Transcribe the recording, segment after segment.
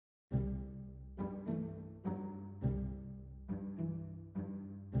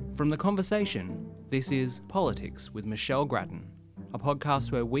From The Conversation, this is Politics with Michelle Grattan, a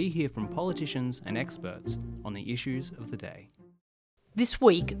podcast where we hear from politicians and experts on the issues of the day. This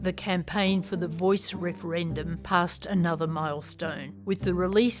week, the campaign for the Voice referendum passed another milestone, with the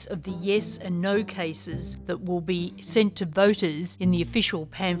release of the yes and no cases that will be sent to voters in the official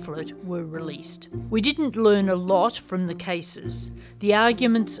pamphlet were released. We didn't learn a lot from the cases. The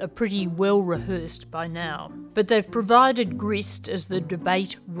arguments are pretty well rehearsed by now, but they've provided grist as the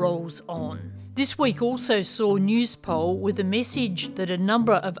debate rolls on. This week also saw Newspoll with a message that a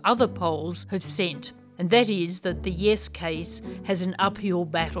number of other polls have sent, and that is that the yes case has an uphill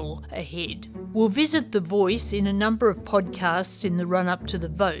battle ahead. We'll visit The Voice in a number of podcasts in the run-up to the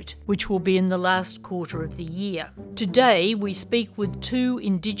vote, which will be in the last quarter of the year. Today, we speak with two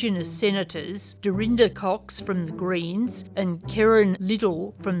Indigenous senators, Dorinda Cox from the Greens and Kerrynne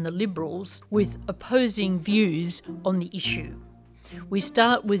Liddle from the Liberals, with opposing views on the issue. We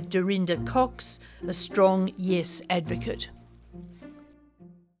start with Dorinda Cox, a strong yes advocate.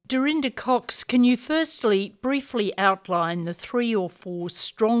 Dorinda Cox, can you firstly briefly outline the 3 or 4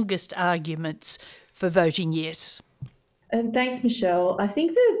 strongest arguments for voting yes? And thanks, Michelle. I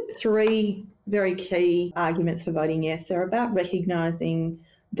think the 3 very key arguments for voting yes are about recognising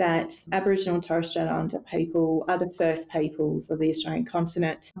that Aboriginal and Torres Strait Islander people are the first peoples of the Australian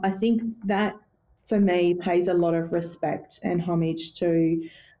continent. I think that, for me, pays a lot of respect and homage to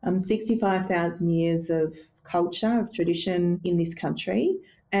 65,000 years of culture, of tradition in this country.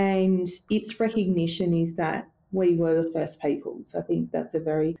 And its recognition is that we were the first peoples. I think that's a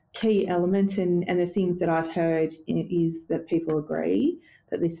very key element, and the things that I've heard is that people agree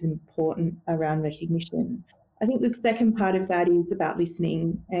that this is important around recognition. I think the second part of that is about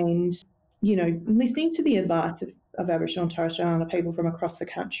listening and, listening to the advice of Aboriginal and Torres Strait Islander people from across the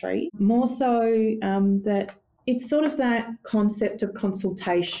country. More so that it's sort of that concept of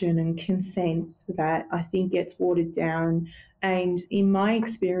consultation and consent that I think gets watered down. And in my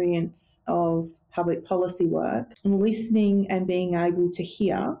experience of public policy work, listening and being able to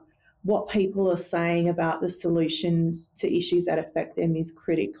hear what people are saying about the solutions to issues that affect them is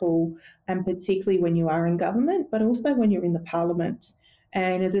critical, and particularly when you are in government, but also when you're in the parliament.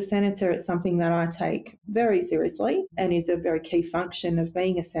 And as a senator, it's something that I take very seriously, and is a very key function of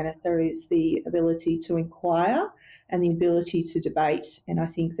being a senator is the ability to inquire and the ability to debate. And I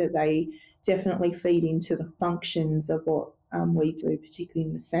think that they definitely feed into the functions of what we do, particularly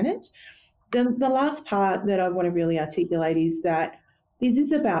in the Senate. The last part that I want to really articulate is that this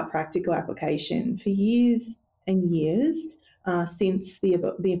is about practical application. For years and years, since the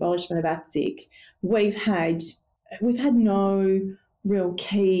abolishment of ATSIC, we've had no real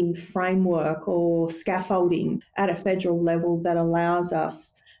key framework or scaffolding at a federal level that allows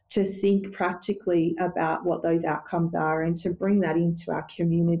us to think practically about what those outcomes are and to bring that into our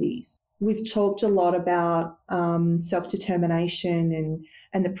communities. We've talked a lot about self-determination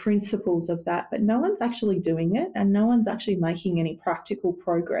and the principles of that, but no one's actually doing it, and no one's actually making any practical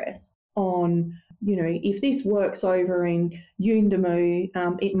progress on, if this works over in Yuendamu,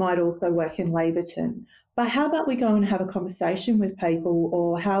 it might also work in Laverton. But how about we go and have a conversation with people,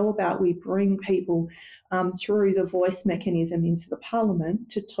 or how about we bring people through the voice mechanism into the parliament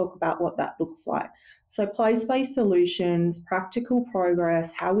to talk about what that looks like. So place-based solutions, practical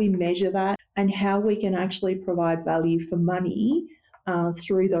progress, how we measure that, and how we can actually provide value for money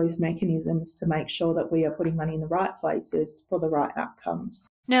through those mechanisms to make sure that we are putting money in the right places for the right outcomes.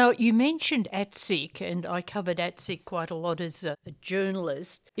 Now, you mentioned ATSIC, and I covered ATSIC quite a lot as a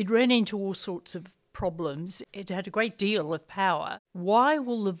journalist. It ran into all sorts of problems. It had a great deal of power. Why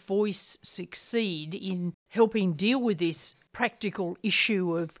will the Voice succeed in helping deal with this practical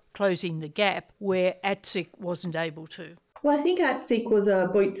issue of closing the gap where ATSIC wasn't able to? Well, I think ATSIC was a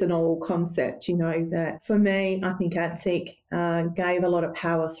boots and all concept, that for me, I think ATSIC gave a lot of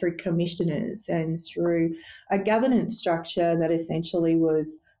power through commissioners and through a governance structure that essentially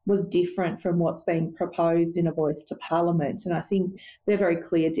was different from what's being proposed in a Voice to Parliament. And I think they're very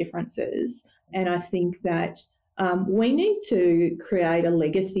clear differences. And I think that we need to create a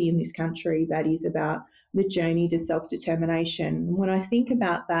legacy in this country that is about the journey to self-determination. When I think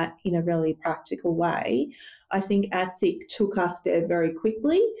about that in a really practical way, I think ATSIC took us there very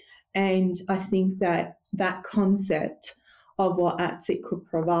quickly. And I think that concept of what ATSIC could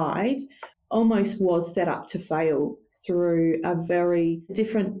provide almost was set up to fail through a very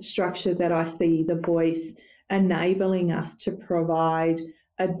different structure that I see the Voice enabling us to provide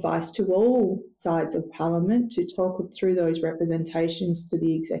advice to all sides of Parliament, to talk through those representations to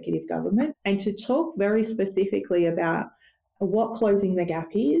the executive government, and to talk very specifically about what closing the gap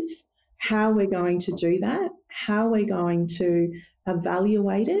is, how we're going to do that, how we're going to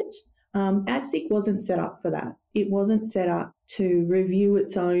evaluate it. ATSIC wasn't set up for that. It wasn't set up to review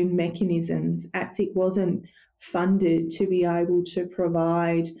its own mechanisms. ATSIC wasn't funded to be able to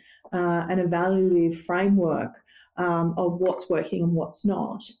provide an evaluative framework of what's working and what's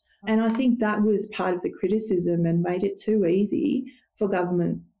not. And I think that was part of the criticism and made it too easy for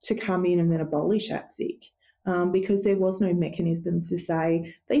government to come in and then abolish ATSIC. Because there was no mechanism to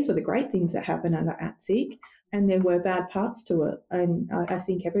say these were the great things that happened under ATSIC and there were bad parts to it. And I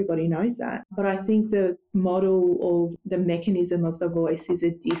think everybody knows that. But I think the model or the mechanism of the voice is a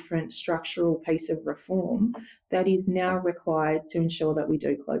different structural piece of reform that is now required to ensure that we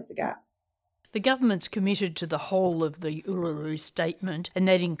do close the gap. The government's committed to the whole of the Uluru Statement, and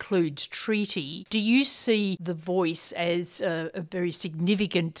that includes treaty. Do you see the voice as a very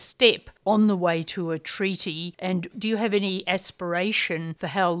significant step on the way to a treaty, and do you have any aspiration for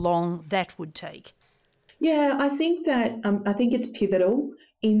how long that would take? Yeah, I think that I think it's pivotal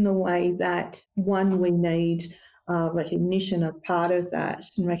in the way that, one, we need recognition as part of that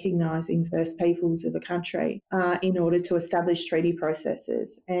and recognising First Peoples of the country in order to establish treaty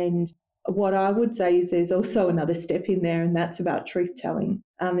processes. And what I would say is there's also another step in there, and that's about truth-telling,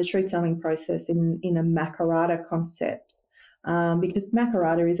 the truth-telling process in a Makarrata concept, because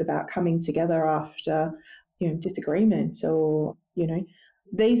Makarrata is about coming together after, disagreement or,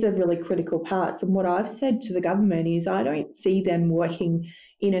 these are really critical parts. And what I've said to the government is I don't see them working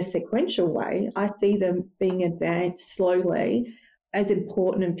in a sequential way. I see them being advanced slowly as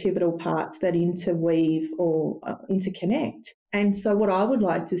important and pivotal parts that interweave or interconnect. And so what I would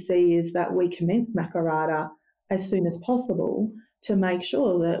like to see is that we commence Makarrata as soon as possible to make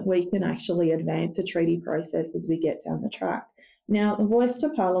sure that we can actually advance the treaty process as we get down the track. Now, the voice to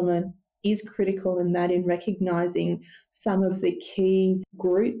Parliament is critical in that, in recognising some of the key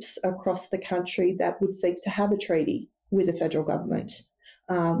groups across the country that would seek to have a treaty with the federal government,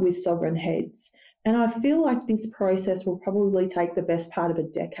 with sovereign heads. And I feel like this process will probably take the best part of a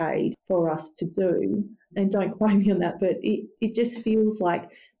decade for us to do. And don't quote me on that, but it just feels like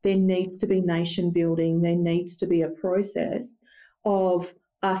there needs to be nation building. There needs to be a process of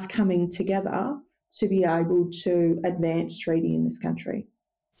us coming together to be able to advance treaty in this country.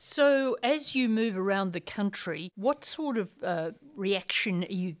 So as you move around the country, what sort of reaction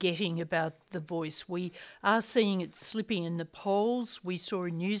are you getting about the voice? We are seeing it slipping in the polls. We saw a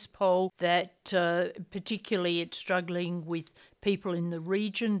news poll that particularly it's struggling with people in the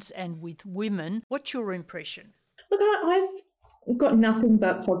regions and with women. What's your impression? Look, I've got nothing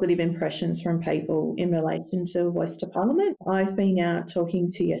but positive impressions from people in relation to Voice to Parliament. I've been out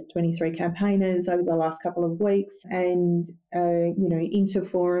talking to Yes 23 campaigners over the last couple of weeks and, into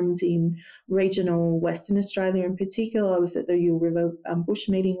forums in regional Western Australia in particular. I was at the Yule River Bush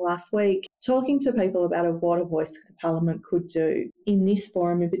meeting last week, talking to people about what a Voice to Parliament could do. In this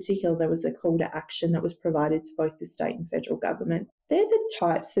forum in particular, there was a call to action that was provided to both the state and federal government. They're the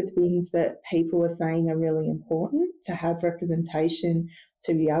types of things that people are saying are really important to have representation,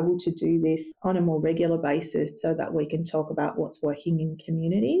 to be able to do this on a more regular basis so that we can talk about what's working in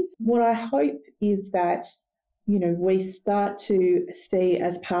communities. What I hope is that, we start to see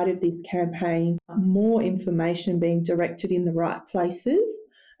as part of this campaign more information being directed in the right places.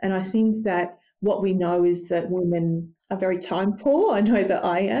 And I think that what we know is that women are very time poor. I know that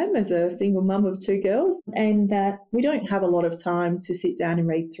I am as a single mum of two girls, and that we don't have a lot of time to sit down and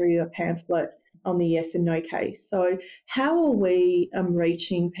read through a pamphlet on the yes and no case. So how are we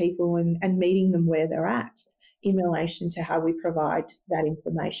reaching people and meeting them where they're at in relation to how we provide that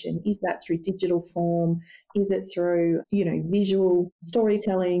information? Is that through digital form? Is it through, visual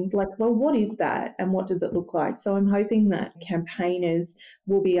storytelling? What is that and what does it look like? So I'm hoping that campaigners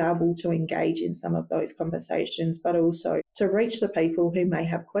will be able to engage in some of those conversations, but also to reach the people who may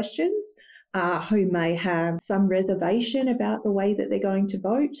have questions, who may have some reservation about the way that they're going to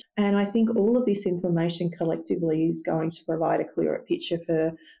vote. And I think all of this information collectively is going to provide a clearer picture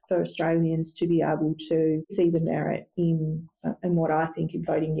for Australians to be able to see the merit in what I think in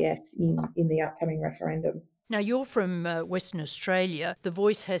voting yes in the upcoming referendum. Now, you're from Western Australia. The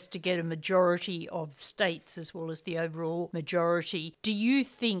Voice has to get a majority of states as well as the overall majority. Do you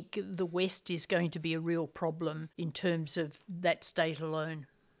think the West is going to be a real problem in terms of that state alone?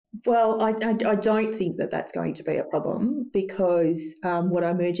 Well, I don't think that that's going to be a problem, because what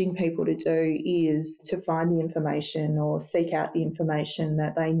I'm urging people to do is to find the information or seek out the information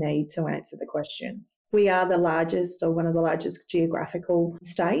that they need to answer the questions. We are the largest or one of the largest geographical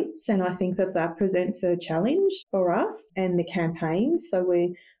states, and I think that presents a challenge for us and the campaign.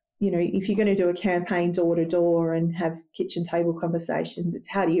 So if you're going to do a campaign door to door and have kitchen table conversations, it's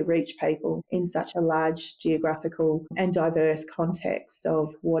how do you reach people in such a large geographical and diverse context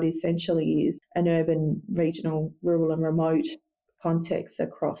of what essentially is an urban, regional, rural and remote context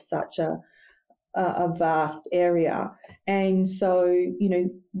across such a vast area. And so,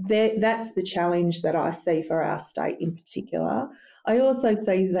 that's the challenge that I see for our state in particular. I also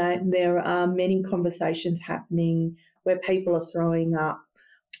see that there are many conversations happening where people are throwing up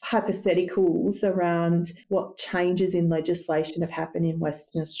hypotheticals around what changes in legislation have happened in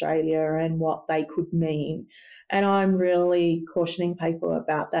Western Australia and what they could mean. And I'm really cautioning people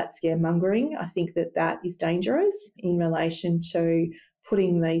about that scaremongering. I think that is dangerous in relation to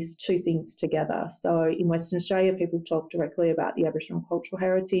putting these two things together. So in Western Australia, people talk directly about the Aboriginal Cultural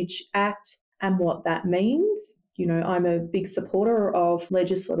Heritage Act and what that means. I'm a big supporter of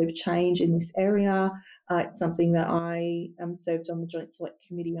legislative change in this area. It's something that I served on the Joint Select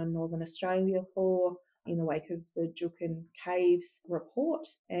Committee on Northern Australia for in the wake of the Juukan Caves report.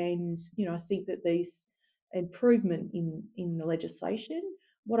 And, I think that these improvement in the legislation,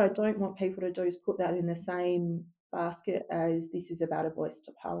 what I don't want people to do is put that in the same basket as this is about a voice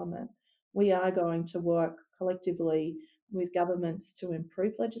to Parliament. We are going to work collectively with governments to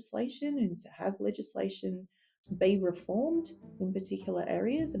improve legislation and to have legislation be reformed in particular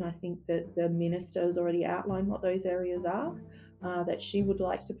areas. And I think that the Minister has already outlined what those areas are that she would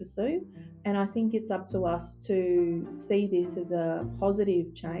like to pursue. And I think it's up to us to see this as a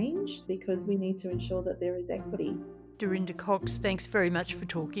positive change because we need to ensure that there is equity. Dorinda Cox, thanks very much for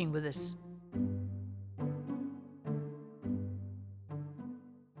talking with us.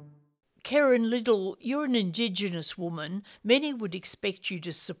 Kerrynne Liddle, you're an Indigenous woman. Many would expect you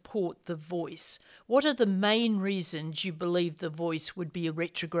to support The Voice. What are the main reasons you believe The Voice would be a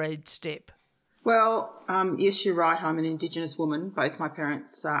retrograde step? Well, yes, you're right. I'm an Indigenous woman. Both my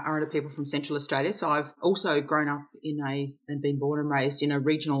parents are people from Central Australia. So I've also grown up and been born and raised in a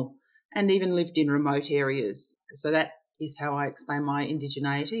regional and even lived in remote areas. So that is how I explain my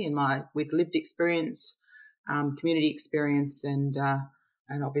indigeneity and with lived experience, community experience and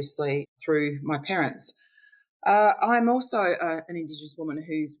obviously through my parents. I'm also an Indigenous woman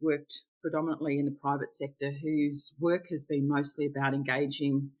who's worked predominantly in the private sector, whose work has been mostly about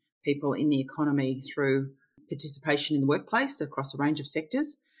engaging people in the economy through participation in the workplace across a range of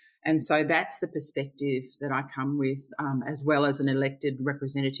sectors. And so that's the perspective that I come with, as well as an elected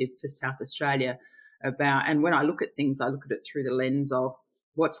representative for South Australia and when I look at things, I look at it through the lens of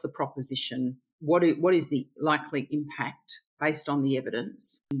what's the proposition, what is the likely impact based on the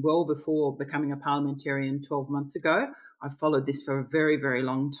evidence. Well before becoming a parliamentarian 12 months ago, I've followed this for a very, very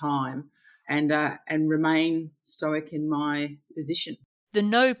long time and remain stoic in my position. The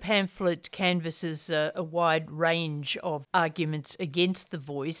No pamphlet canvasses a wide range of arguments against The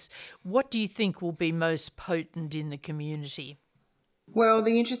Voice. What do you think will be most potent in the community? Well,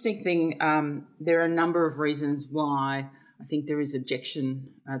 the interesting thing, there are a number of reasons why I think there is objection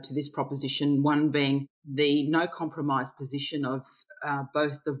to this proposition, one being the no compromise position of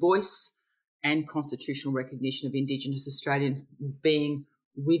both The Voice and constitutional recognition of Indigenous Australians being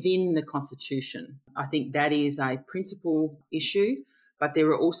within the Constitution. I think that is a principal issue. But there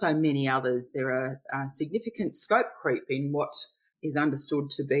are also many others. There are significant scope creep in what is understood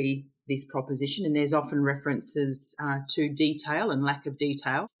to be this proposition, and there's often references to detail and lack of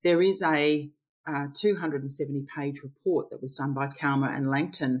detail. There is a 270-page report that was done by Kalma and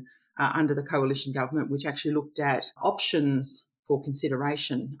Langton under the coalition government, which actually looked at options for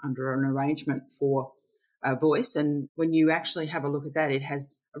consideration under an arrangement for a voice. And when you actually have a look at that, it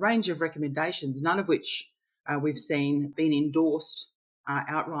has a range of recommendations, none of which we've seen been endorsed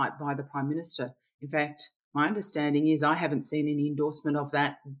outright by the Prime Minister. In fact, my understanding is I haven't seen any endorsement of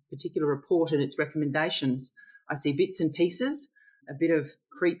that particular report and its recommendations. I see bits and pieces, a bit of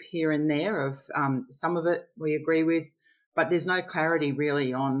creep here and there of some of it we agree with, but there's no clarity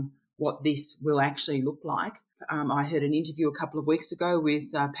really on what this will actually look like. I heard an interview a couple of weeks ago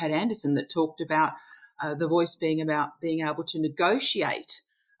with Pat Anderson that talked about The Voice being about being able to negotiate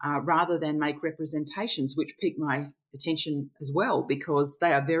rather than make representations, which piqued my attention as well because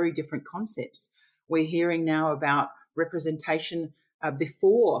they are very different concepts. We're hearing now about representation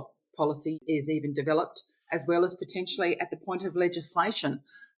before policy is even developed, as well as potentially at the point of legislation.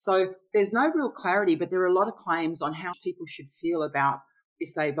 So there's no real clarity, but there are a lot of claims on how people should feel about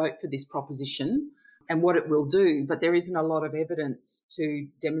if they vote for this proposition and what it will do, but there isn't a lot of evidence to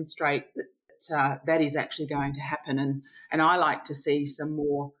demonstrate that that is actually going to happen. And I like to see some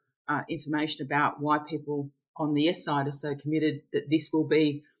more information about why people on the yes side are so committed that this will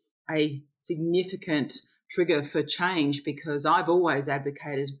be a significant trigger for change, because I've always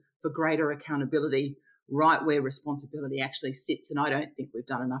advocated for greater accountability right where responsibility actually sits, and I don't think we've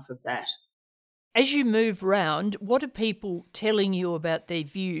done enough of that. As you move round, what are people telling you about their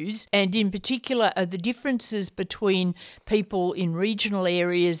views? And in particular, are the differences between people in regional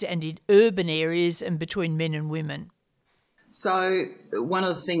areas and in urban areas and between men and women? So one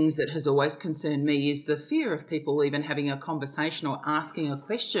of the things that has always concerned me is the fear of people even having a conversation or asking a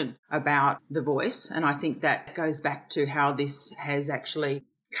question about the voice. And I think that goes back to how this has actually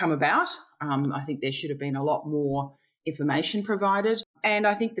come about. I think there should have been a lot more information provided. And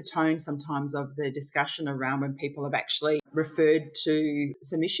I think the tone sometimes of the discussion around when people have actually referred to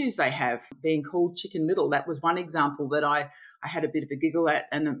some issues they have, being called Chicken Little, that was one example that I had a bit of a giggle at,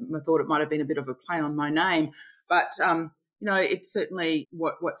 and I thought it might have been a bit of a play on my name. But it's certainly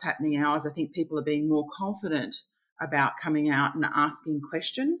what's happening now is I think people are being more confident about coming out and asking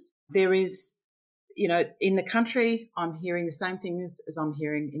questions. There is, in the country, I'm hearing the same things as I'm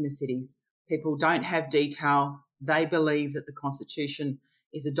hearing in the cities. People don't have detail. They believe that the Constitution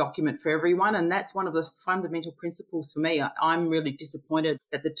is a document for everyone, and that's one of the fundamental principles for me. I'm really disappointed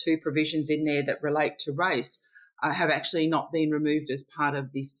that the two provisions in there that relate to race have actually not been removed as part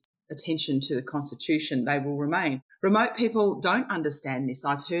of this attention to the Constitution. They will remain. Remote people don't understand this.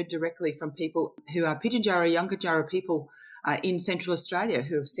 I've heard directly from people who are Pitjantjatjara, Yunkajarra people in Central Australia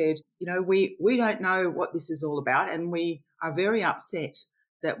who have said, we don't know what this is all about, and we are very upset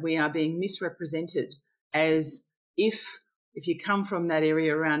that we are being misrepresented as if you come from that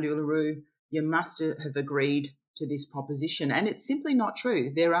area around Uluru, you must have agreed to this proposition. And it's simply not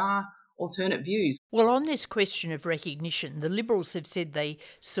true. There are alternate views. Well, on this question of recognition, the Liberals have said they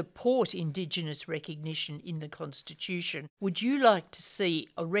support Indigenous recognition in the Constitution. Would you like to see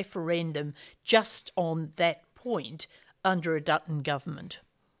a referendum just on that point under a Dutton government?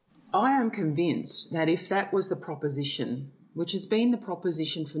 I am convinced that if that was the proposition, which has been the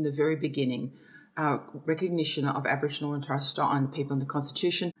proposition from the very beginning, recognition of Aboriginal and Torres Strait Islander people in the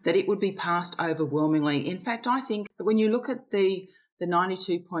Constitution, that it would be passed overwhelmingly. In fact, I think that when you look at the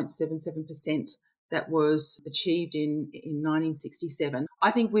 92.77% that was achieved in 1967,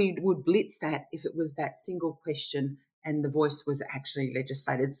 I think we would blitz that if it was that single question and the voice was actually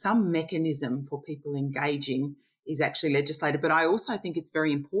legislated. Some mechanism for people engaging is actually legislated. But I also think it's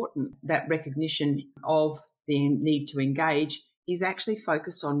very important that recognition of the need to engage is actually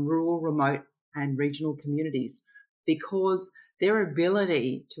focused on rural, remote and regional communities, because their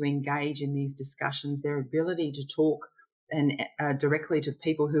ability to engage in these discussions, their ability to talk and directly to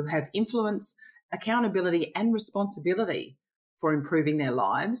people who have influence, accountability and responsibility for improving their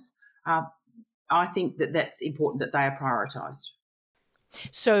lives, I think that that's important that they are prioritised.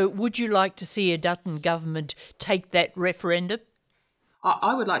 So would you like to see a Dutton government take that referendum?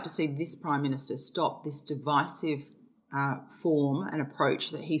 I would like to see this Prime Minister stop this divisive form and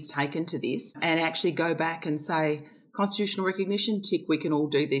approach that he's taken to this and actually go back and say, constitutional recognition, tick, we can all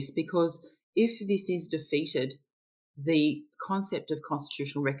do this, because if this is defeated, the concept of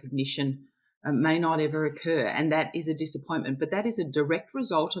constitutional recognition may not ever occur, and that is a disappointment. But that is a direct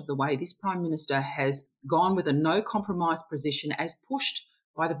result of the way this Prime Minister has gone with a no-compromise position as pushed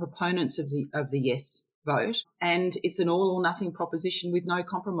by the proponents of the yes vote, and it's an all-or-nothing proposition with no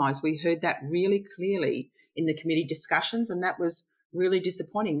compromise. We heard that really clearly in the committee discussions, and that was really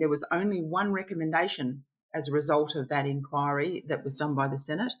disappointing. There was only one recommendation as a result of that inquiry that was done by the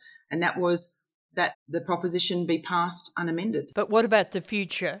Senate, and that was that the proposition be passed unamended. But what about the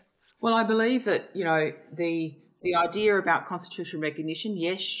future? Well, I believe that, the idea about constitutional recognition,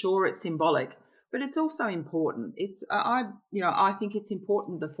 yes, sure, it's symbolic, but it's also important. I think it's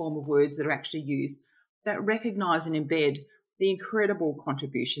important, the form of words that are actually used that recognise and embed the incredible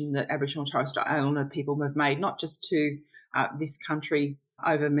contribution that Aboriginal and Torres Strait Islander people have made, not just to this country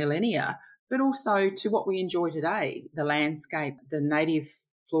over millennia, but also to what we enjoy today, the landscape, the native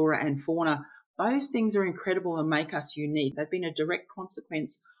flora and fauna. Those things are incredible and make us unique. They've been a direct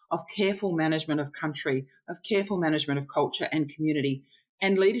consequence of careful management of country, of careful management of culture and community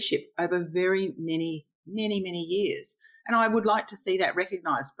and leadership over very many, many, many years. And I would like to see that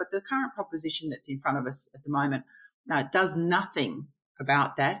recognised. But the current proposition that's in front of us at the moment does nothing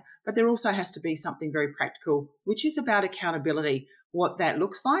about that. But there also has to be something very practical, which is about accountability, what that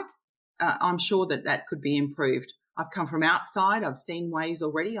looks like. I'm sure that could be improved. I've come from outside. I've seen ways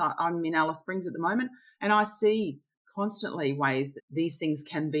already. I'm in Alice Springs at the moment, and I see constantly ways that these things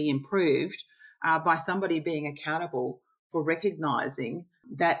can be improved by somebody being accountable for recognising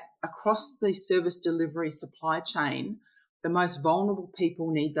that across the service delivery supply chain, the most vulnerable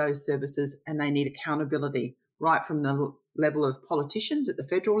people need those services and they need accountability right from the level of politicians at the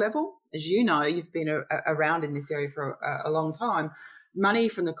federal level. As you know, you've been around in this area for a long time. money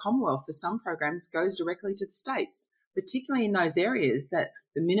from the Commonwealth for some programs goes directly to the states, particularly in those areas that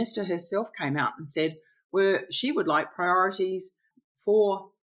the minister herself came out and said she would like priorities for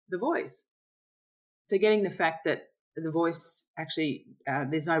the voice, forgetting the fact that the voice actually,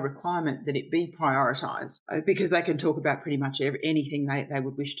 there's no requirement that it be prioritised because they can talk about pretty much anything they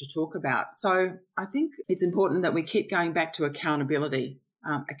would wish to talk about. So I think it's important that we keep going back to accountability.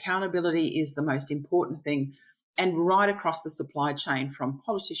 Accountability is the most important thing, and right across the supply chain, from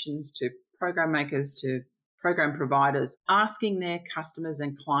politicians to program makers to program providers, asking their customers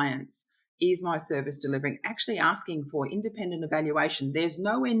and clients, is my service delivering? Actually asking for independent evaluation. There's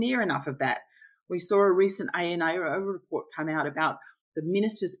nowhere near enough of that. We saw a recent ANA report come out about the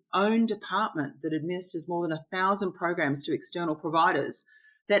minister's own department that administers more than 1,000 programs to external providers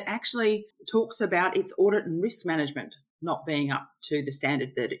that actually talks about its audit and risk management not being up to the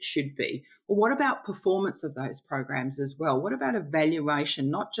standard that it should be. Well, what about performance of those programs as well? What about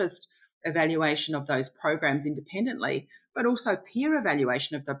evaluation, not just evaluation of those programs independently, but also peer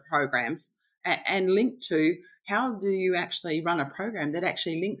evaluation of the programs and linked to how do you actually run a program that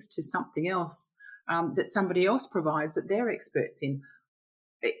actually links to something else that somebody else provides that they're experts in.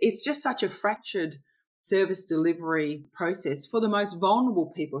 It's just such a fractured service delivery process for the most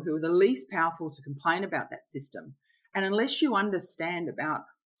vulnerable people who are the least powerful to complain about that system. And unless you understand about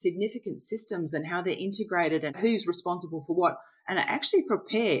significant systems and how they're integrated and who's responsible for what, and are actually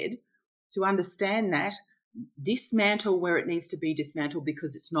prepared to understand that, dismantle where it needs to be dismantled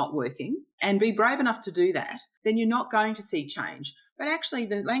because it's not working, and be brave enough to do that, then you're not going to see change. But actually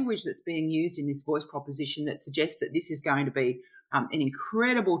the language that's being used in this voice proposition that suggests that this is going to be an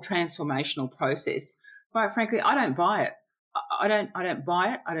incredible transformational process, quite frankly, I don't buy it. I don't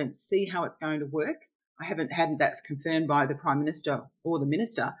buy it. I don't see how it's going to work. I haven't had that confirmed by the Prime Minister or the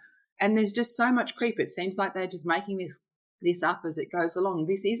Minister. And there's just so much creep. It seems like they're just making this up as it goes along.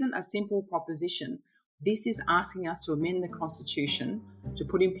 This isn't a simple proposition. This is asking us to amend the Constitution to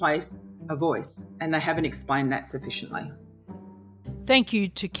put in place a voice, and they haven't explained that sufficiently. Thank you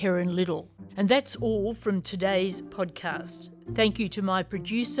to Kerrynne Liddle. And that's all from today's podcast. Thank you to my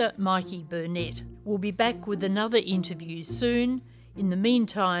producer, Mikey Burnett. We'll be back with another interview soon. In the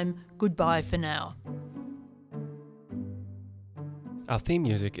meantime, goodbye for now. Our theme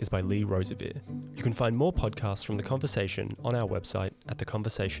music is by Lee Rosevere. You can find more podcasts from The Conversation on our website at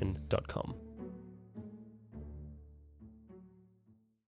theconversation.com.